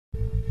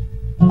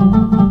ñu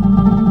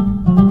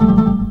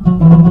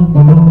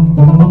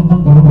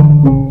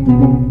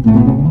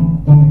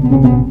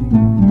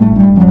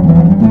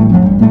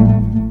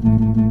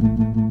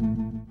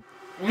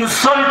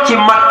sol ci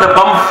matt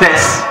ba mu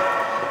fees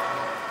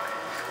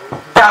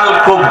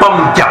taal ko ba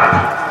mu jàpp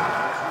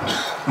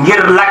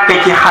ngir lakk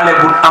ci xale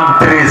bu am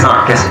 13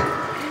 ans kese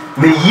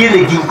mais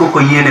yéene giñ ko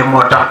yéene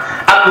moo tax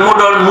ak mu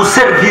doon mu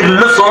servir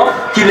leçon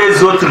ci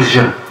les autres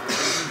jeunes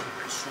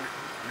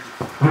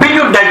bi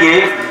ñu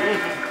dajee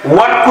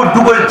war ko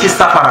dugal ci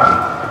safara bi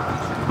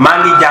maa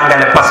ngi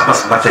jàngale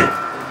pas-pas ba tey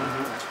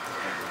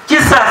ci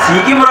saas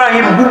yi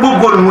Ibrahim bu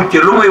bëggoon mucc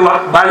lu muy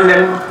wax baal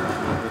leen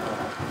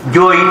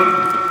jooy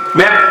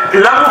mais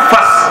la mu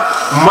fas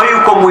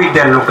mayu ko muy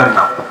dellu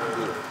gannaaw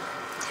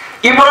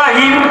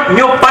Ibrahim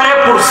ñu pare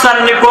pour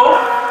sànni ko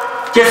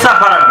ci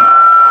safara bi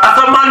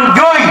asamaan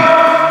jooy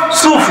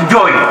suuf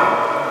jooy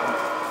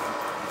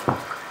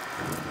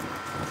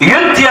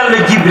yonent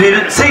yàlla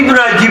Jibril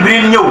Seydina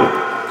Jibril ñëw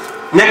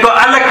ne ko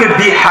alaka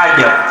bi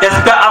xaaja est-ce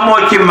que amoo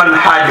ci man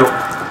xaajo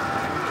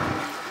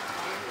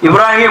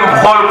Ibrahim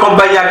xool ko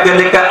ba yàgg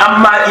ne que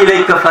amma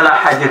ilayka fala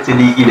xaajata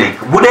lii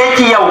ilayka bu dee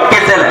ci yow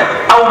kese la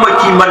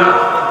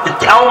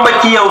aw ma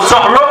ci yow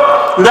soxla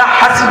ndax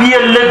xasbiya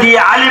alladi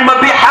alima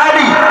bi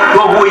xaali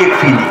wa huwa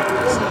yakfini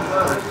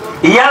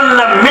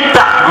yàlla mi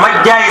tax ma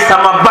jaay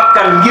sama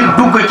bakkan ngir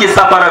dugg ci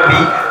safara bi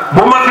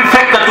bu ma fi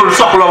fekkatul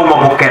soxlawu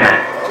ma bu keneen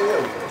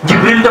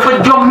Jibril dafa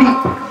jommi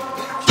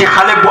ci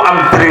xale bu am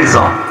 13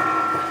 ans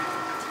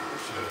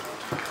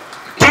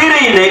téere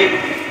yi ne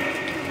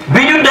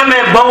bi ñu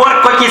demee ba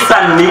war ko ci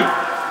sànni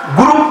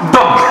groupe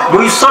dog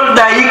muy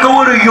soldat yi ko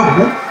war a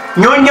yóbbu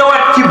ñoo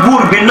ñëwaat ci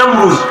buur bi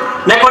Namrus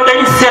ne ko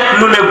dañ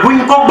seetlu ne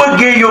buñ ko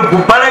bëggee yóbbu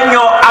bala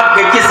ñoo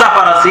àgg ci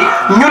safara si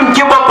ñun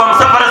ci boppam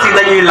safara si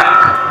dañuy lakk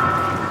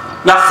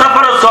ndax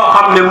safara soo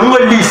xam ne mu nga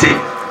liise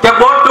te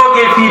boo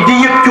toogee fii di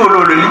yëg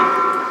cooloolu li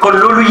kon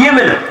loolu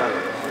yéeme na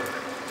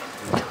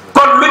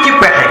kon lu ci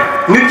pexe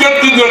ñu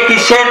jekki-jekki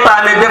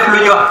seytaane def lu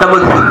ñuy wax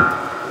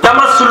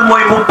tamassul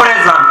mooy mu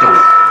présenté wu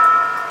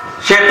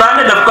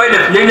seytaane daf koy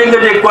def léeg-léeg nga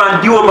dégg ko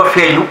diwa ma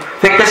feeñu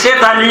fekk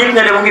seytaane yëg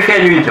nga ne mu ngi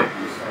feeñu itam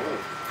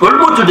loolu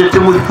moo tuddee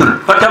tamassul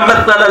fa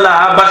tamassala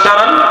laha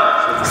basharan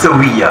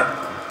sawiya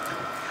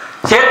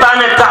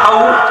seytaane taxaw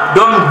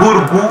doon buur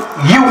gu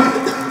yiw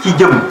ci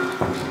jëm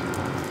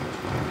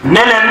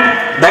neneen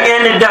da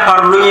ngeen di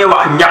defar lu ñuy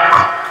wax njaq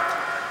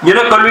ñu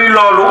ne ko luy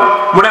loolu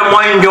mu ne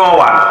mooy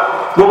njoowaan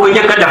boo ko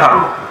njëkk a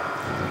defarlu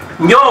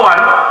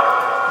njoowaan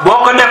boo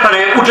ko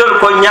defaree utal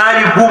ko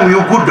ñaari buum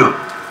yu gudd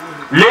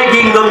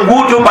léegi nga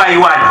nguutu bàyyi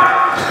waaj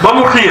ba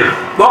mu xiir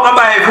boo ko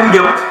bàyyee fu mu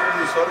jëm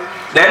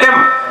day dem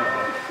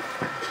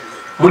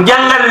mu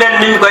jàngal leen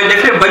niñ koy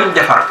defee bañ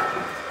defar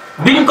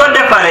biñ ko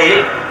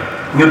defaree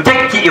ñu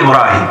teg ci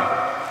Ibrahim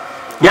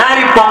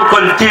ñaari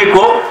ponkal téye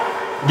ko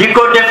di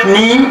ko def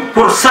nii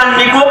pour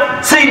sànni ko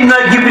Seydina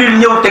Jibril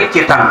ñëw teg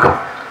ci tànkam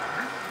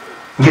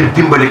ngir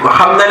dimbali ko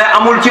xam na ne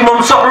amul ci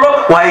moom soxla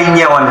waaye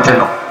ñeewante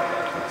na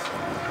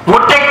mu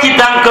teg ci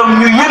tànkam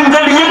ñu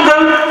yëngal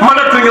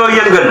mënatuñoo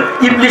yëngal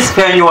Iblis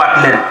feeñuwaat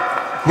leen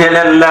ne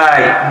leen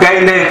laay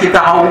gaynde ci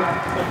taxaw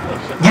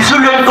gisu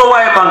leen ko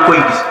waaye maa ngi koy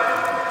gis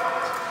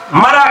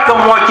malaaka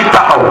moo ci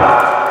taxaw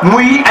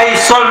muy ay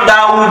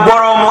soldat wu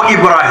boroomu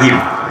Ibrahim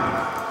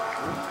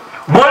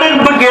boo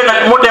leen bëggee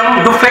nag mu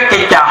dem du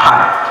fekke caaxaan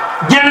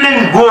jël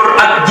leen góor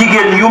ak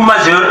jigéen yu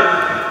majeur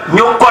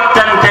ñu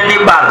kottante di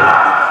baal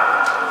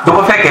du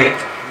ko fekkee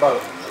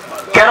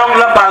keroog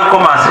la baal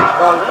commencé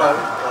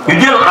ñu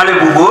jël xale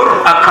bu góor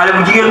ak xale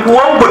bu jigéen bu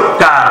wow bët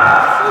kaar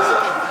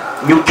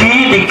ñu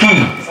kii di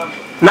kii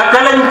naka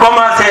lañ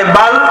commencé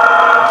baal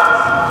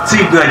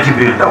Seydina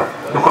Jibril daw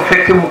du ko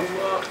fekke mu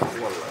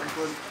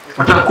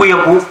moo tax ku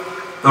yóbbu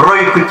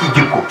roy ko ci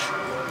jikko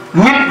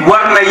nit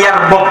war na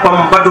yar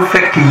boppam ba du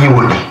fekk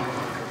yiwadi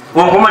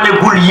waxuma ne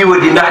bul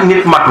yiwadi ndax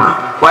nit matul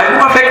waaye bu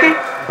ko fekkee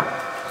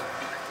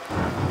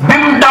bi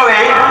mu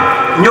dawee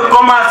ñu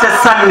commencé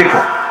sànni ko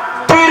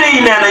téere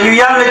yi nee na ñu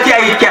yàlla ci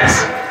ay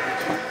kees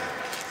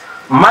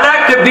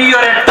malaaka bi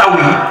yore taw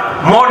yi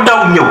moo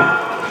daw ñëw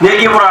ne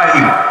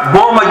Ibrahim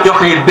boo ma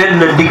joxee benn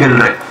ndigal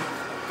rek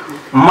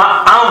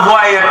ma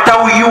envoyé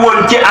taw yi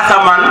woon ci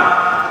asamaan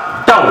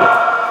taw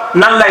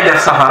nan lay def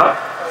safara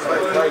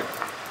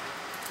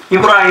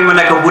Ibrahima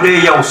ne ko bu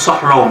dee yow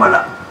soxlaw ma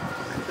la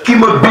ki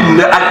ma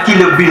bind ak ki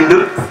la bind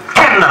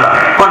kenn la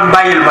kon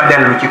bàyyil ma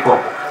dellu ci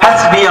kooku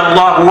hasbi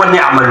allahu wa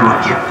ni'mal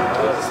wakil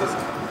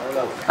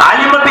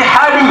alima bi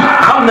xaali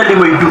xam na li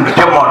may dund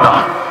te moo tax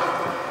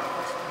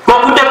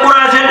kooku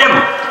découragé dem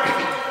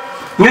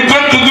ñu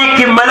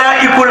jékki-jékki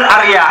malaikul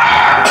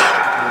aryaax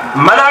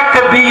malaaka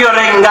bi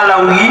yore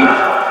ngelaw yi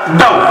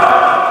daw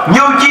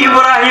ñëw ci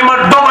Ibrahima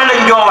dogale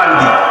njoowaan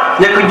gi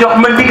nekk jox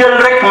ma ndigal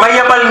rek ma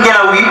yebal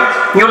ngelaw yi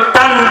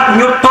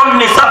ñu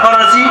tonni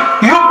safara si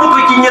yóbbu ko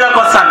ci ñi la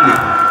ko sànni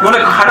mu ne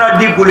ko xanaa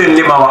déggu leen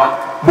li ma wax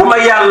bu ma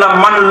yàlla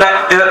man la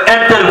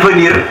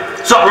intervenir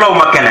soxlaw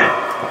ma keneen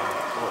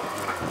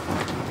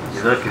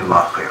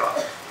jazakallahu xayran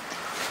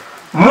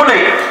mu ne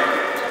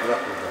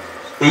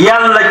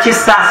yàlla ci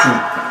saas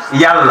yi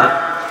yàlla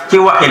ci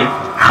waxin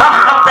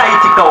xaxataay xaqataay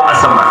ci kaw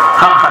asamaan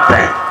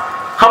xaqataay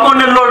xamoon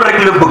ne loolu rek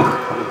la bëgg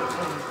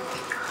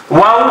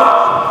waaw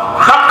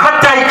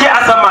xaqataay ci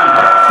asamaan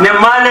ne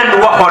maa leen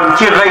waxoon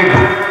ci xayb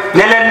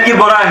ne leen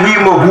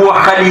Ibrahima huwa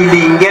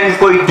xalili ngeen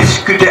koy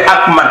discuter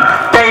ak man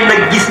tey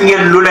nag gis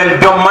ngeen lu leen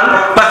jommal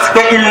parce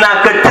que il n'a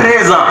que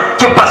 13 ans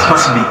ci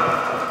pas-pas bi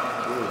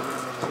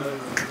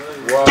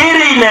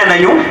téere yi nee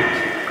nañu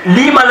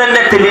lii ma la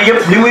nettali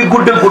yëpp li muy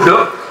gudda gudda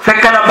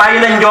fekk na bàyyi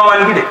nañ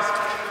njoowaan gi de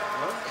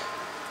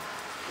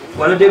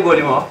wala déggoo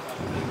li ma wax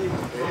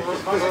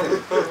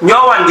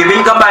njoowaan gi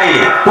biñ ko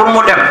bàyyee pour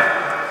mu dem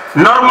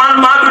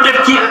normalement du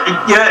def ci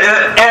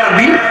air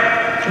bi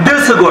 2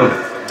 secondes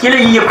ci la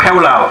yëpp xew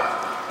laa wax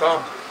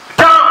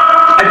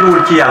temps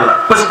ajuwul ci yàlla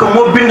parce que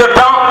moo bind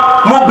temps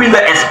moo bind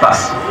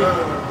espace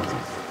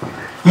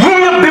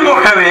yii yëpp bi mu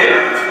xewee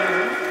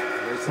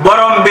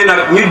borom bi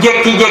nag ñu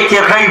jekki-jekki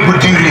xëy bu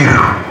diiriir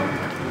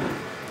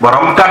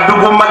borom kaddu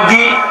bu mag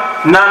gi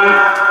naan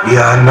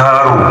yaa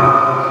naaru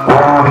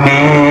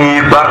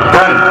kuuni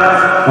bardan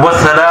wa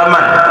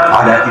salaaman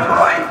ala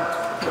Ibrahim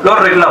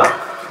loolu rek la wax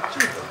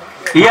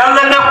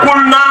yàlla nekkul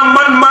naa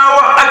man maa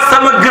wax ak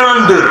sama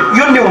grandeur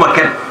yónniwu ma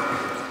kenn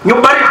ñu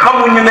bari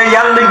xamuñu ne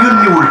yàlla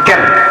yónniwul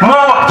kenn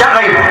moo wax ca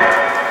xayb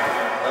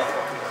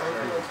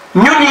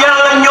ñun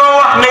yàlla ñoo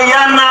wax ne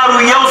yaa naaru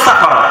yow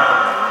safara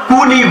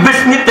kuuni bés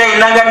ni tey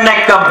na nga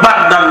nekk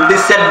bardan di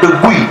sedd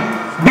guy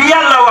bi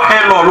yàlla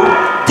waxee loolu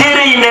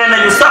téere yi nee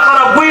nañu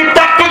safara buy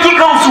tàkk ci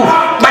kaw suuf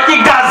ba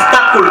ci gaz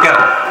tàkkul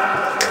keroog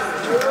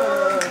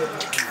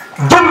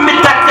jëmmi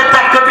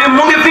tàkk-tàkk bi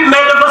mu ngi fi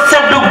mais dafa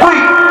sedd guy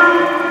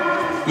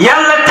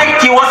yàlla teg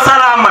ci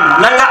wasalaaman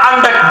na nga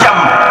ànd ak jàmm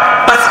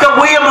parce que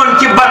bu yemoon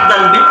ci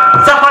bardan bi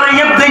safara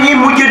yëpp dañuy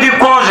mujj di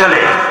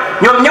congelé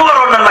ñoom ñi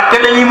waroon a lakk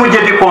dañuy mujj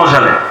di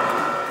congelé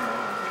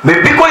mais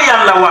bi ko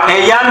yàlla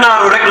waxee yaa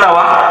naaru rek la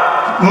wax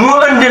mu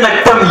indi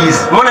nag tamyiz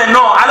mu ne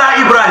non ala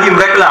Ibrahim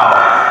rek laa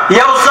wax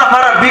yow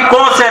safara bi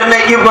concerné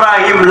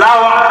Ibrahim laa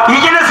wax yi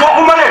ci des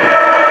waxuma leen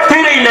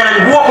téere yi nee nañ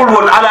bu waxul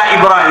woon ala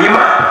Ibrahim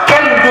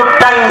kenn du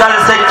tàngal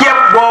sa ceeb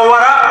boo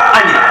war a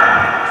añi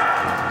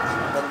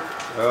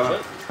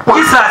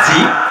ci saa si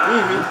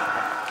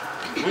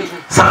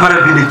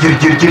safara bi ne jër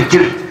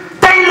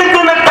tey la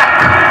gën a tàkk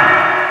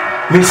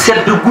mais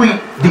sedd guy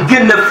di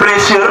génn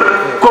fraîcheur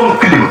comme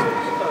clim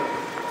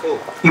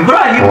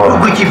Ibrahim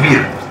dugg ci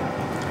biir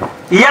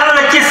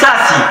yàlla ci saa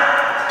si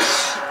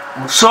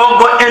soo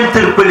ko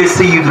interpellé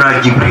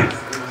Sayyidina Jibril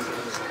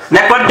ne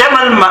ko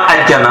demal ma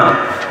àjjana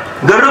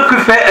nga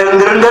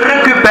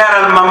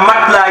récupéral ma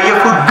matelas ya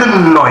fa gën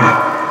nooy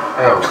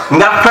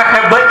nga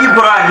fexe ba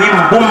Ibrahim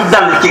bum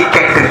dal ci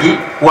kekk gi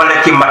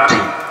wala ci matt yi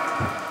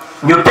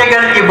ñu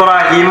tegal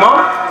Ibrahima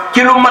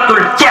ci lu matul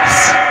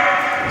cees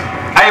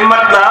ay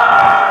matelas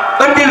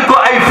indil ko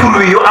ay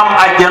fruits yu am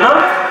àjjana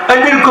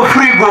indil ko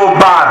frigo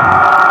baar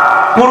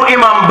pour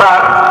imam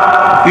baar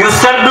yu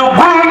sedd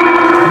guy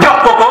jox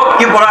ko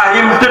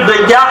Ibrahim tëdd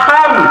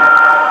jaaxaan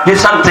di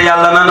sant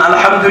yàlla naan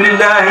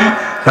alhamdulillahi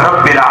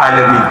rabbil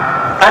alamin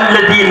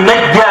alladi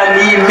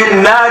najjani min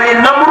naari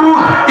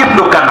namrud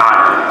ibnu kanaan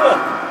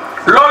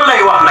loolu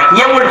lay wax nag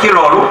yemul ci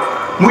loolu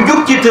mu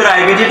jug ci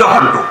tëraay bi di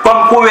doxantu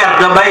comme ku weer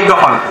ga bay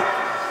doxantu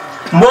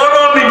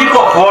mbooloo mi di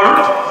ko xool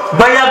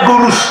ba yàgg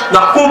rus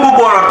ndax koo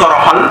bëggoon a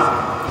toroxal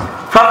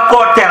faf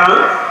koo teral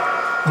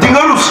di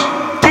nga rus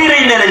téere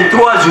yi nee nañ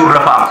 3 jours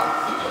dafa am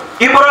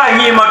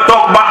Ibrahima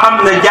toog ba xam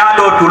ne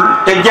jaadootul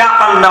te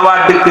jaaxal na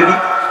waa dëkk bi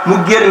mu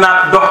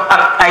génnaat dox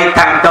ak ay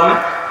tànkam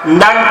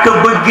ndànk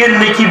ba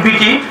génn ci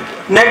biti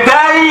ne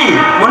gaa yi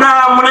mu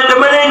ne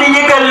dama leen di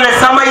yëgal ne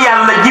sama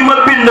yàlla ji ma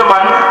bind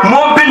man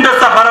moo bind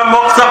safara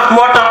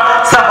moo tax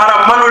safara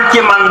manul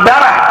ci man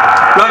dara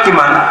loo ci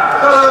man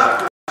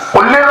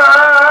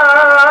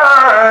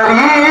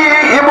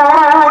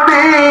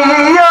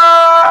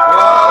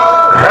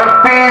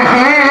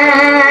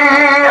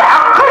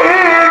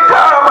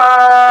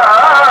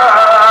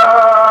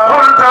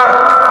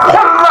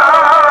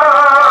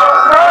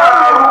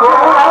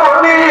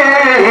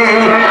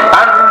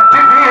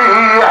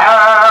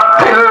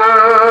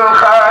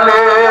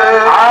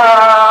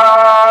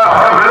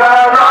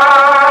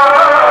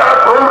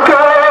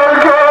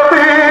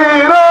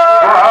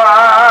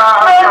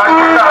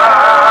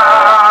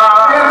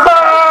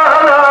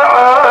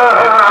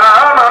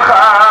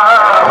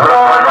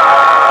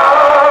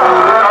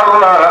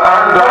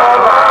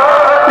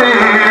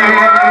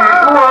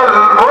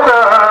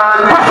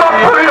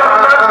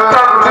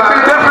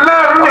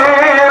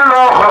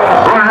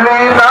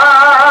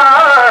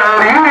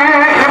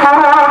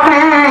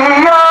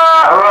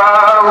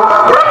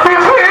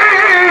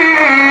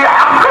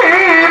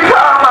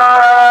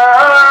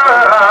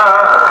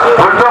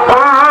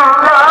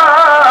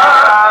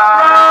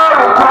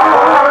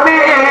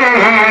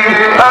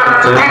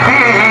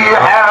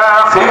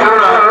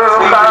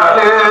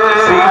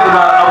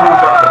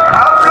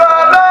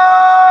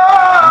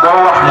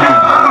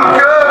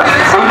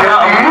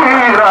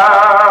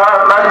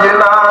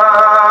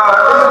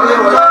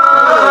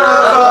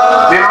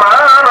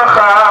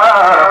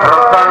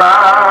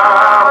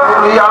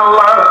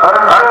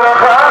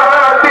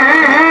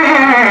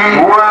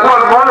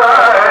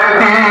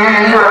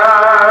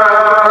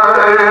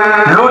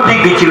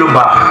ci lu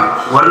baax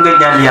war nga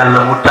ñaan yàlla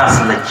mu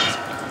taas la ci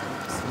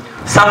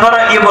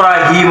safara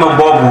Ibrahima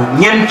boobu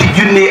ñeenti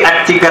junni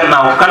at ci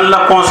gannaaw kan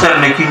la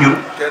concerné ci ñun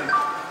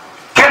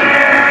kenn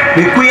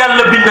ni ku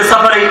yàlla bind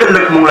safara yi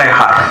ëllëg mu ngi lay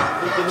xaar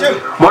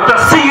moo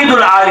tax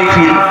sayyidul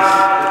aarifin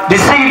di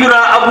sayyiduna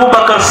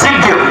Aboubacar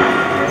Siddiq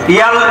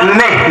yàlla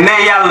ne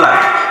yàlla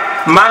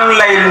maa ngi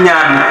lay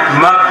ñaan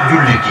mag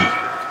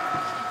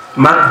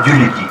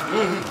jullit yi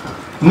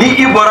ni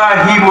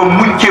Ibrahima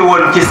mucce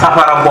woon ci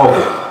safara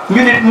boobu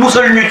ñu nit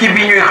musal ñu ci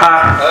bi ñuy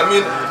xaar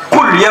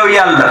kul yow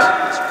yàlla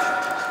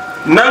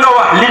na nga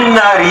wax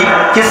linnaar yi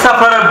ci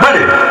safara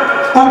bële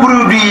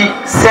ubrudi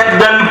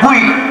seddal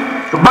guy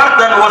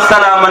bardan wa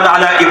salaaman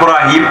ala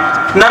Ibrahim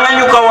na nga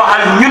ñu ko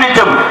waxal ñu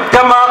nitam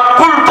kama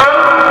qulta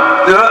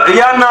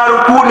ya naaru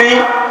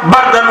kuuni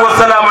bardan wa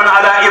salaaman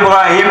ala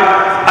Ibrahim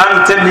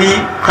anta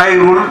li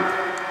xayrul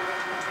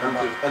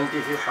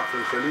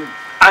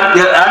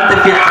anta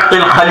fi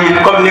xaqil xalil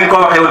comme ni nga ko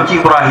waxee woon ci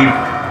Ibrahim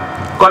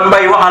kon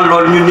mbay waxal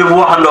lool ñun ñëpp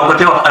waxandoo ko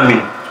te wax amin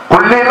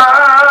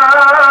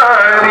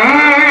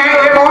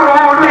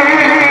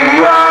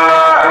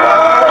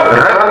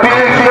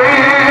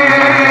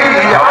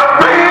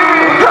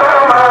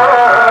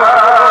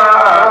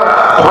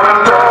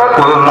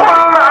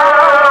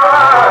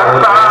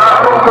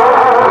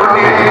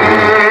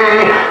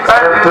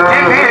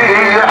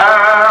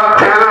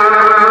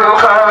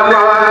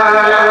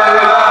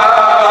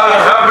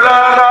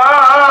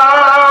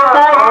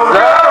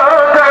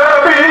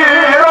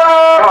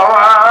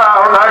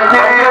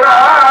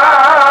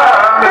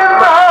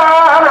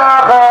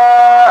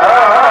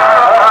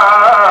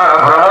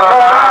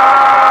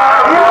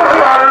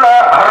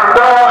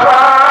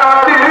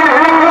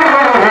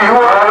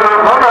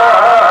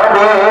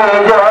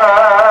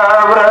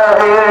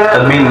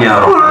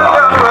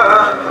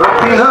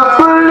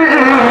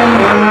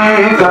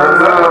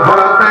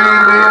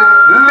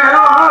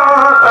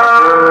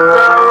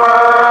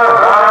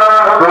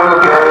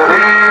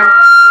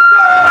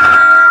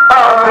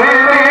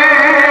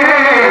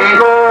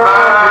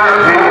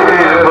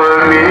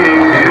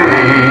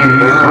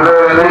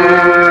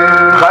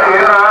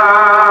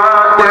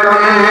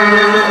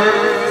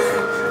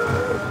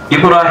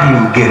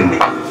Ibrahim génne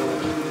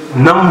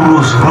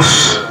Namruus rus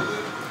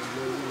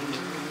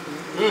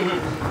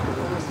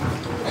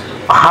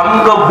xam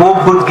nga boo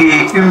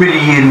bëggee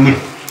humilier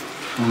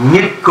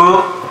nit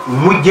ko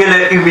mu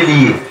jëla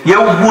humilier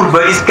yow buur ba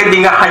est-ce que di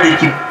nga xaje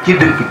ci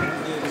dëkk bi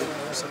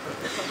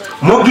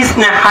mu gis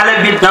ne xale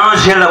bi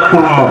danger la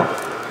pour moom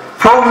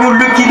faw ñu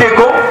liquider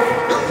ko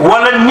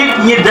wala nit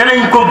ñi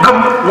danañ ko gëm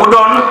mu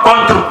doon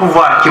contre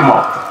pouvoir ci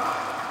moom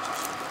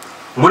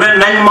mu ne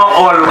nañ ma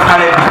ool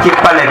xale bi ci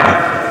palais bi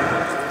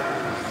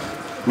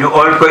ñu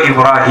ool ko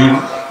Ibrahim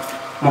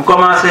mu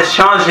commencé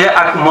changer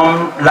ak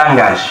moom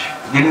langage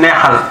di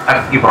neexal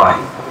ak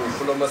Ibrahim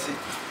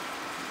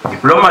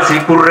diplomatie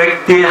pour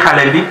rek téye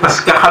xale bi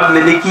parce que xam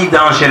ne ni kii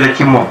danger la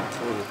ci moom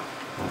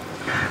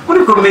mu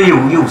ne ko mais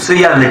yow sa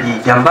yàlla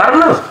ji jàmbaar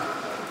la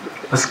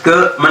parce que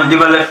man li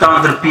ma la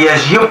tendre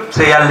piège yëpp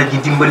sa yàlla ji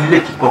dimbali la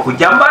ci kooku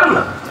jàmbaar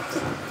la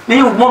mais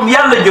yow moom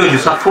yàlla jooju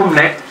sax fu mu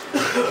nekk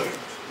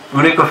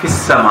mu ne ko fi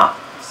sama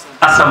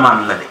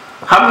asamaan la de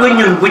xam nga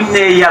ñun buñ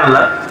nee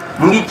yàlla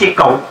mu ngi ci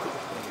kaw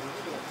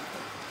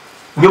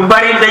ñu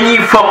bari dañuy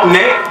foog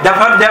ne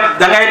dafa dem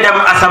da ngay dem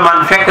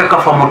asamaan fekk ko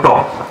fa mu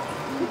toog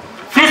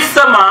fi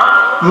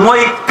sama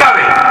mooy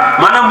kawe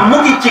maanaam mu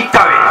ngi ci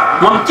kawe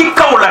moom ci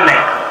kaw la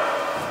nekk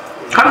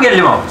xam ngeen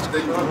li ma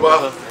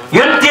wax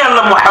yonent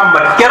yàlla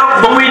Muhammad keroog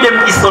ba muy dem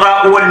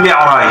Isra wal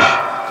Mi'raj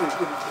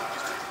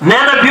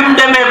nee na bi mu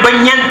demee ba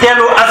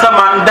ñeenteelu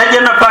asamaan daje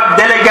na fa ak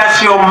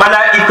délégation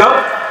malaika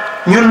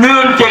ñu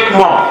nuyonteeg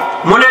moom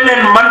mu ne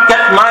leen man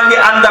kat maa ngi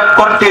ànd ak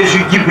cortège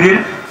yu Jibril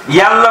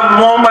yàlla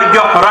moo ma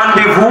jox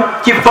rendez-vous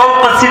ci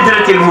fawqa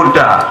sidratil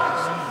muntaha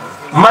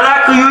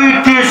malaaka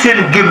yooyu téye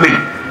seen gémmiñ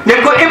ne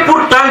ko et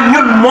pourtant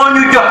ñun moo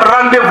ñu jox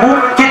rendez-vous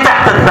ci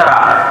taxta sara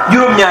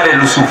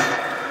juróom-ñaareelu suuf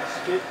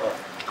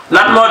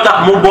lan moo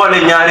tax mu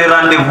boole ñaari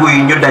rendez-vous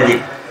yi ñu daje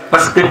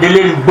parce que da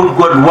leen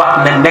bëggoon wax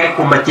ne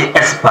nekkuma ci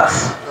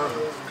espace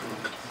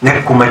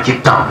nekkuma ci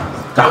temps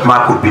ndax maa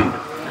ko bind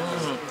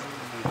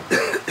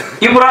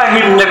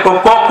Ibrahim ne ko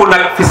kooku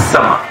nag fi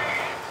sama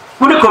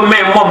mu ne ko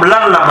mais moom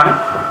lan la man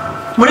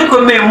mu ne ko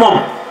mais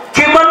moom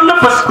ki man la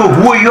parce que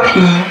huwa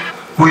yuhyi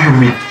wa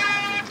yumiit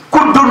ku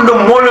dund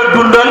moo la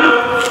dundal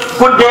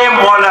ku dee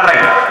moo la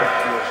rey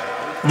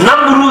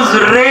Namruus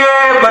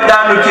ree ba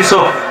daanu ci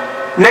suuf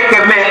nekk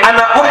mais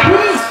ana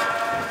uhyi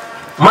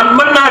man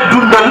mën naa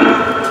dundal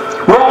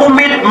wa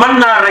umiit mën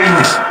naa rey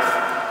nit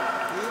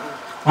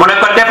mu ne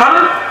ko defal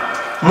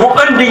mu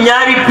andi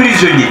ñaari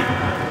prisonnier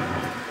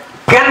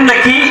kenn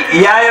ki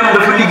yaayam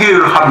dafa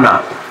liggéeyul xam naa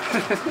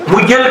mu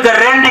jël ko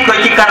rendi ko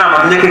ci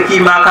kanamam nekk kii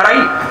maa ko rey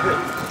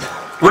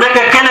mu nekk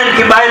keneen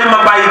ki bàyyil ma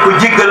bàyyi ko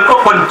jéggal ko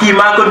kon kii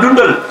maa ko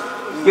dundal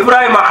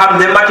Ibrahima xam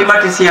ne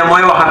mathématicien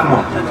mooy wax ak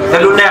moom te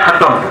du neex a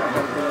tontu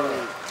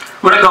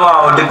mu nekk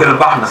waaw dëggal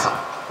baax na sax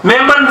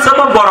mais man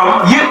sama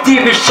borom yëtti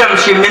bi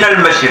shamsi min al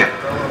mashriq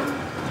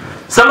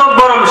sama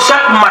borom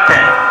chaque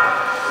matin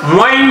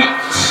mooy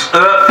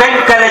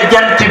kale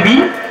jant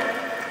bi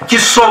ci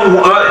sow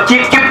ci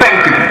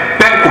penku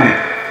bi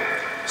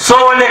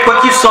soowale ko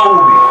ci sow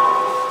bi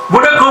bu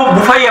ne ko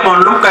bu fa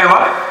yemoon lu mu koy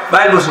wax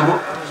bàyyi ko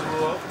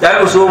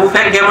suba bu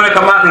fekkee mu ne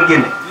ko maa ko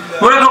génne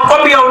mu ne ko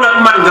comme yow nag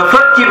man nga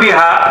fët ci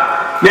biha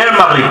neel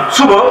maghrib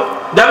suba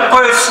da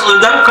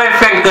nga koy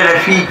fenkale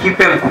fii ci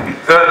penku bi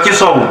ci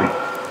sow bi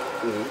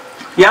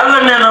yàlla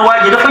nee na waa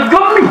ji dafa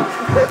jommi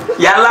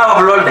yàlla wax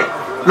loolu de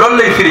loolu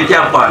lay firi ci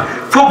alquran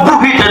fo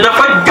buhita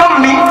dafa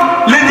jommi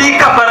li di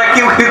kafara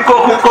ki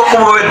kooku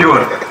mu weddi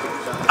woon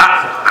ah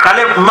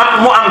xale mag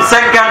mu am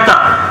 50 ans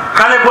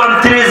xale bu am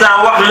 13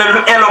 ans wax la lu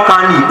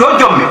éloquent nii doo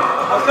jommi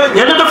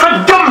ñene dafa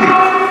jommi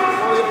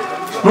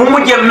mu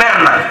mujje mer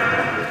na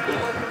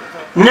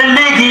ne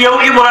léegi yow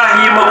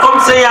Ibrahima comme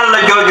sa yàlla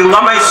jooju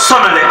nga may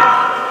sonale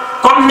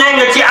comme nee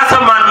nga ci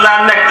asamaan la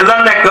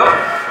nekk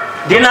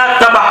dinaa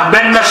tabax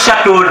benn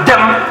château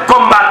dem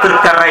combattre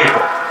ka rey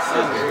ko.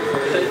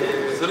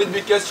 sëriñ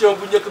bi question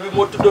bu njëkk bi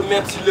moo tudd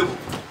meeb si lébu.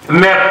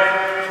 meeb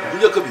bu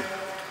njëkk bi.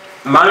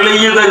 maa ngi lay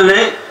yëgal ne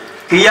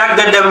ki yàgg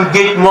a dem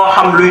géej moo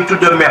xam luy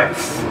tudd meeb.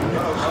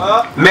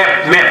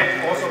 meeb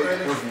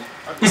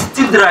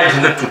istidraaj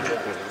la tudd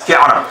ci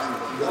arab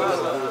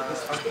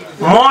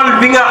mool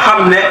bi nga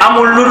xam ne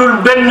amul lu dul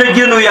benn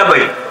jënu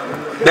yabay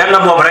benn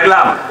boobu rek la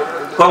am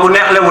kooku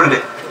neexlewul de.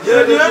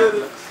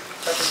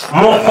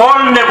 mu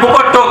xool ne bu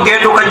ko toggee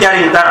du ko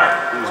jariñ dara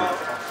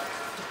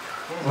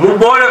mu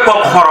boole ko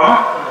xorom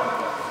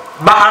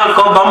baxal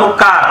ko ba mu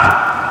kaar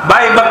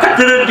bàyyi ba 4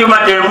 heures du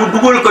matin mu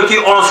dugal ko ci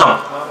onsam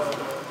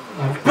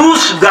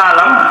puus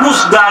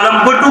gaalam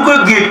ba dugg a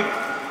géej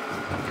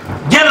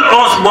jël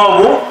ons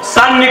boobu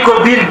sànni ko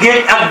biir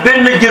géej ak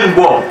benn jën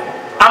boobu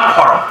am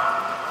xorom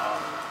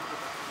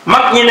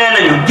mag ñi nee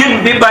nañu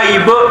jën bi bàyyi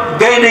ba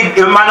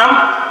gaynde maanaam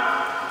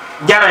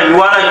jarañ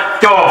wala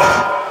coof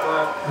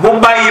bu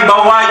bàyyi ba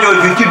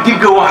waajooju ci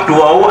digg waxtu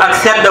woowu ak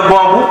sedd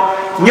boobu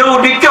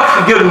ñëw di cof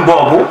jën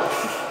boobu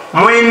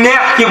muy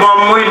neex ci moom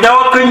muy daw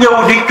ak ñëw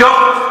di cof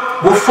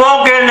bu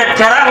foogee ne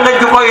teranga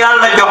ju ko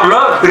yàlla jox la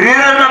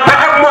réer na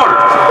pexe mool.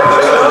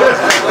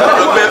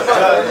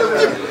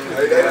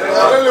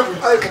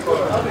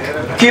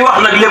 kii wax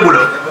nag lébu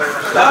la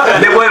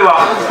léboy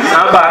wax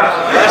baar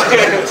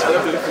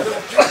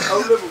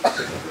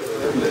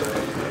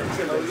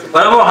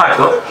wala moo waxaat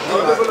ko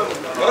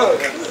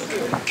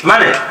ma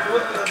ne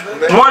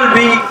mool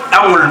bi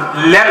amul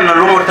lenn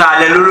lu mu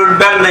taale lu dul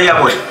benn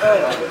yaboy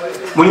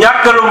mu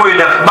ñàkk lu muy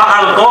def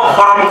baxal ko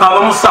xorom ka ba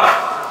mu saf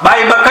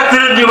bàyyi ba 4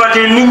 heures du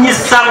matin nit ñi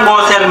sàngoo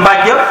seen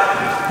mbàjj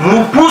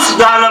mu puus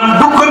gaalam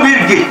dugg ko biir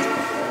géej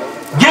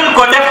jël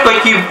ko def ko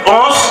ci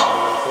ons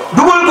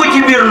dugal ko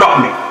ci biir ndox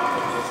mi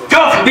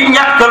coof bi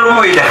ñàkk lu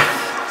muy def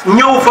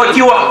ñëw fa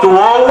ci waxtu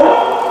woowu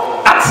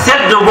ak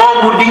sedd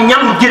boobu di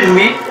ñam jën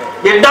mi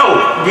di daw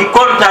di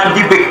kontaan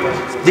di bëgg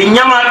di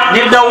ñamaat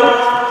di daw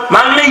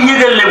maa ngi lay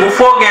yëgal ne bu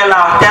foogee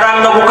laa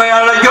teranga bu ko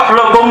yàlla jox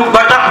la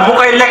ba tax mu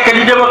koy lekk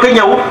di dem ak a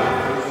ñëw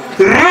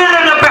réere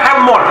na pexem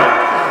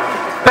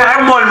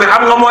mool mi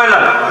xam nga mooy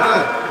lan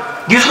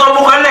gis nga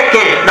bu ko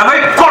lekkee dafay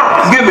kor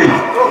gémmiñ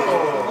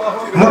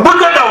mu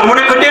bëgg a daw mu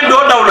ne ko dee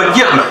doo daw la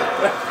jeex na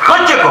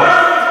xëcce ko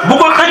bu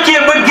ko xëccee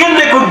ba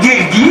génne ko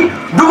géej gi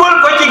dugal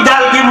ko ci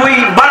gaal gi muy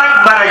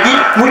bara ji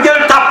mu jël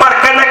tàppar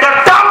ka nekk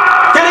tam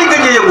te lay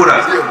gëj a yëngu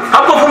nag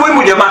xam nga fu muy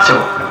mujjee marché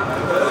ko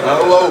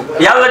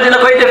yàlla dina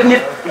koy def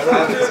nit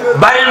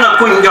bari na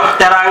kuñ jox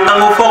teraanga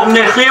nga foog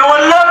ne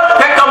xéewal la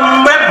fekk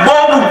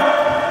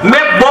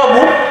met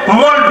boobu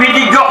mool bi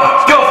di jox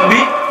coof bi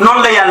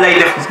noonu la yàlla lay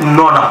def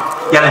noonam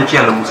yàlla ci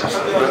yàlla musa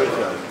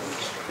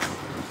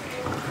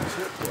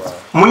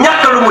mu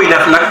ñàkk lu muy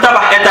def nag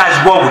tabax étage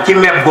boobu ci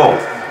met boobu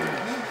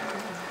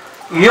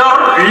yor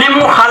li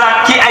mu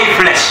xalaat ci ay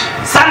flèche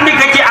sànni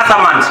ko ci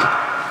asamaan si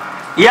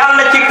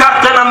yàlla ci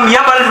kàttanam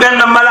yabal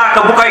benn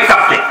malaaka bu koy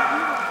capté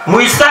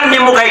muy sànni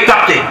mu koy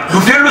capté du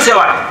dellu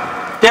sewaat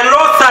te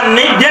loo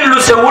sànni dellu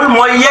sewul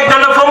mooy yegg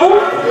na fa mu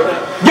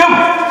jëm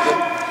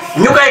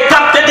ñu koy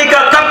capté di ko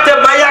capté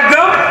ba yàgg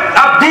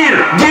ab diir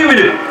 10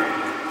 minutes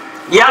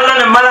yàlla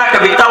ne malaaka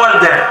bi tawal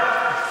deret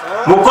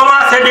mu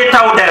commencé di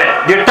taw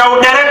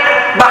deret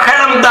ba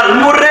xelam dal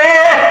mu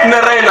ree ne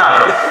rey naa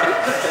ko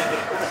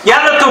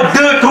yàlla toog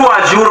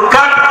 2-3 jours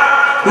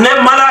 4 ne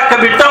malaaka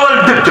bi tawal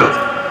dëtt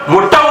mu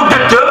taw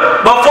dëtt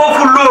ba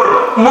foofu lóor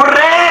mu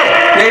ree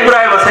ne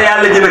Ibrahima sa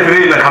yàlla ji nag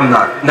rëy na xam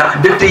naa ndax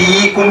dëtt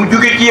yii ku mu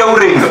jóge ci yow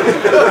rëy nga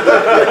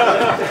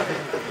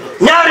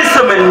ñaari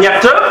semaine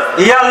ñett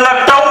yàlla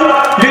taw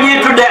li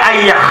ñuy tuddee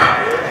ay yax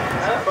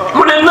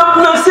mu ne nëpp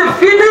na c'est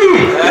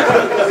fini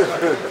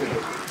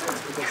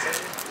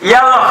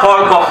yàlla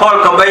xool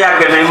ko ba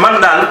yàgg ne man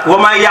daal wa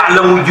ma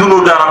ya'lamu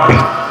junuuda rabbi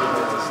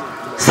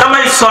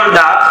samay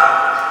soldat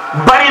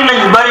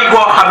bari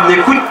goo xam ne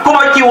ku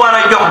ma ci war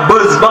a jox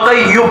bës ba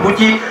ngay yóbbu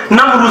ci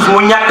Namrus mu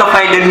ñàkk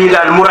fayda nii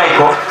daal mu rey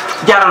ko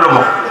jaralu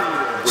ma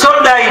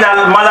soldat yi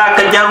daal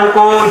malaaka jaru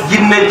ko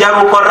jinne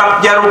jaru ko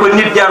rab jaru ko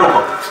nit jaru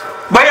ko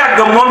ba yàgg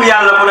moom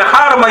yàlla mu ne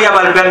xaaral ma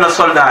yabal benn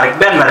soldat rek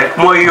benn rek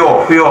mooy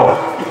yoo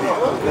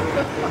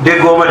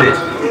déggoo ma de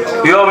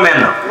yoo mel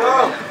na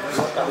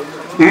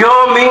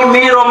yoo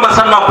mi romb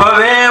sa noppa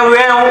weew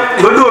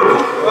nga dóor ko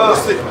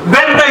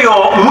benn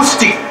yoo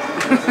moustique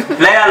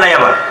la yàlla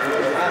yabal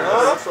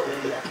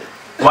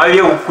waaye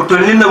yow ku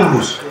toll ni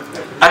Namruus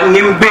ak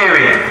ni mu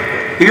beewee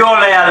yoo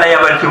la yàlla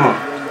yabal ci moom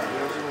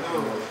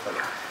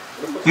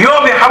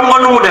yoo bi xam nga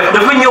nu mu def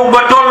dafa ñëw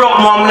ba tolloog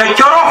moom ne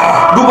corox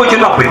dugg ci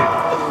noppi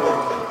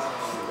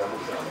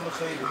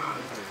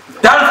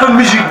daal fa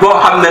musique boo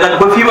xam ne nag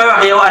ba fii may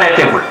wax yow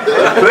arrêté gul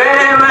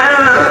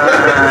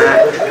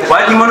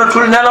waa ji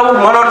mënatul nelaw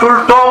mënatul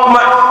toog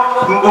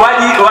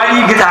waa ji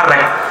guitare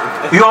rek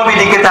yoo bi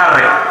di guitare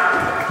rek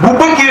bu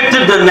bëggee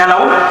tëdd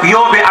nelaw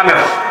yoo bi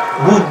amee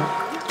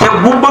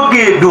bu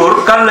bëggee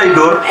dóor kan lay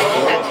dóor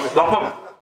boppam